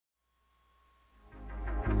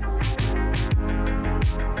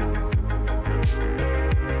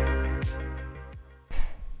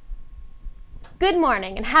Good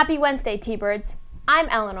morning and happy Wednesday, T-Birds. I'm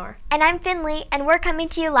Eleanor. And I'm Finley, and we're coming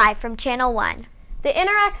to you live from Channel 1. The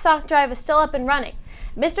Interact sock drive is still up and running.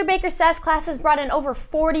 Mr. Baker's SAS class has brought in over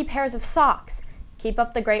 40 pairs of socks. Keep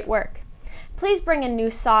up the great work. Please bring in new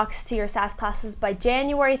socks to your SAS classes by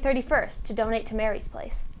January 31st to donate to Mary's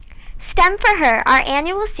Place. STEM for Her, our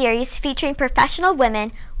annual series featuring professional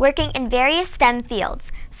women working in various STEM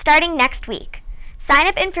fields, starting next week.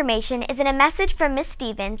 Sign-up information is in a message from Ms.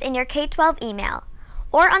 Stevens in your K-12 email,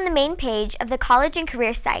 or on the main page of the College and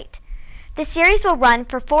Career site. The series will run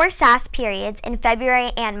for 4 SAS periods in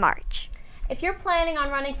February and March. If you're planning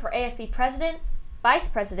on running for ASB President, Vice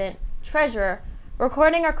President, Treasurer,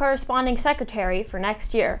 recording or corresponding secretary for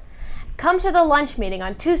next year, come to the lunch meeting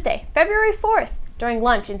on Tuesday, February 4th, during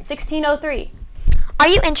lunch in 1603. Are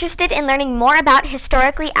you interested in learning more about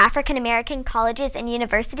historically African American colleges and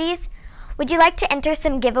universities? Would you like to enter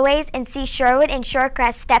some giveaways and see Shorewood and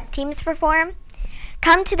Shorecrest STEP teams perform?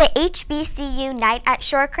 Come to the HBCU night at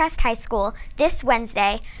Shorecrest High School this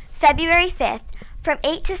Wednesday, February 5th, from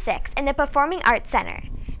 8 to 6 in the Performing Arts Center.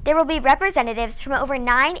 There will be representatives from over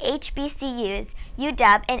 9 HBCUs,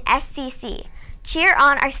 UW, and SCC. Cheer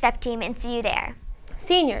on our STEP team and see you there.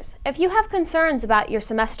 Seniors, if you have concerns about your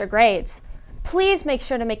semester grades, please make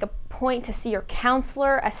sure to make a point to see your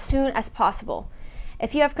counselor as soon as possible.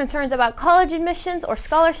 If you have concerns about college admissions or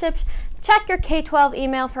scholarships, check your K-12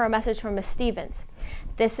 email for a message from Ms. Stevens.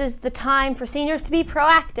 This is the time for seniors to be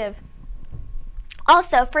proactive.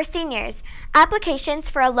 Also, for seniors, applications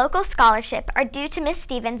for a local scholarship are due to Ms.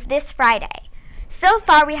 Stevens this Friday. So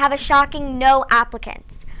far, we have a shocking no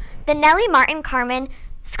applicants. The Nellie Martin Carmen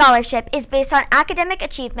Scholarship is based on academic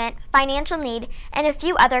achievement, financial need, and a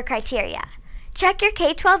few other criteria. Check your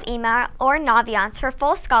K-12 email or Naviance for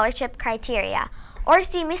full scholarship criteria, or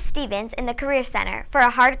see Ms. Stevens in the Career Center for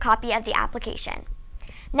a hard copy of the application.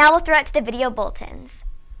 Now we'll throw it to the video bulletins.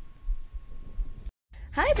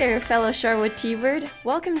 Hi there, fellow Shorewood T-Bird.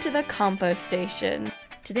 Welcome to the compost station.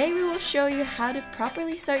 Today we will show you how to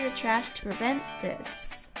properly sort your trash to prevent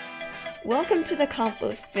this. Welcome to the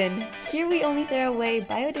compost bin. Here we only throw away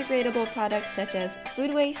biodegradable products such as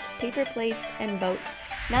food waste, paper plates and boats,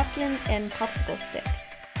 napkins and popsicle sticks.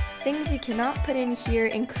 Things you cannot put in here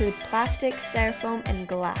include plastic, styrofoam, and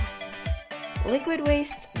glass. Liquid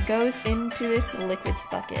waste goes into this liquids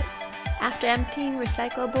bucket. After emptying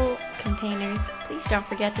recyclable containers, please don't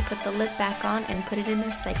forget to put the lid back on and put it in the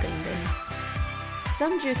recycling bin.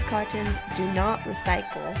 Some juice cartons do not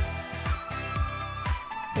recycle.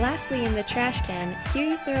 Lastly, in the trash can, here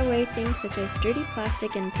you throw away things such as dirty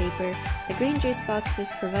plastic and paper, the green juice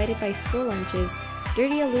boxes provided by school lunches,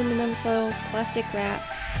 dirty aluminum foil, plastic wrap,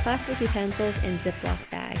 plastic utensils, and Ziploc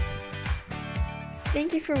bags.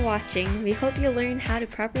 Thank you for watching. We hope you learn how to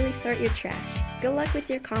properly sort your trash. Good luck with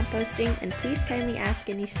your composting, and please kindly ask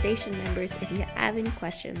any station members if you have any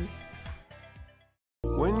questions.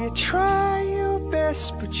 When you try your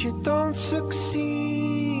best but you don't succeed.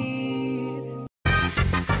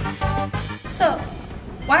 So,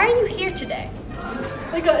 why are you here today?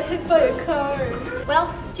 I got hit by a car.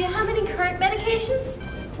 Well, do you have any current medications?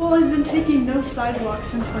 Well, I've been taking no sidewalk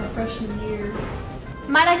since my freshman year.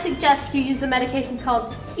 Might I suggest you use a medication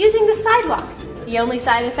called using the sidewalk? The only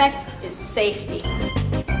side effect is safety.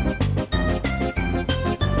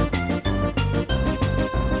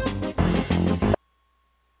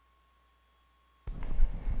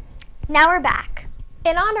 Now we're back.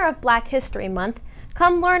 In honor of Black History Month,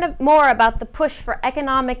 come learn more about the push for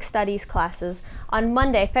economic studies classes on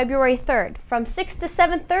Monday, February 3rd from 6 to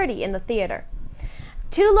 7:30 in the theater.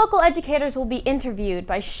 2 local educators will be interviewed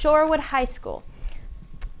by Shorewood High School.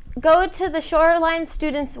 Go to the Shoreline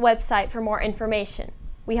Students website for more information.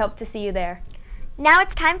 We hope to see you there. Now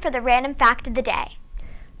it's time for the random fact of the day.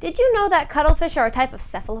 Did you know that cuttlefish are a type of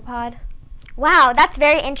cephalopod? Wow, that's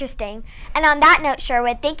very interesting. And on that note,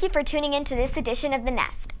 Sherwood, thank you for tuning in to this edition of The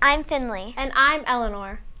Nest. I'm Finley. And I'm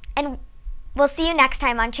Eleanor. And we'll see you next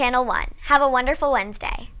time on Channel 1. Have a wonderful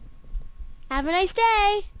Wednesday. Have a nice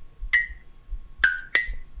day.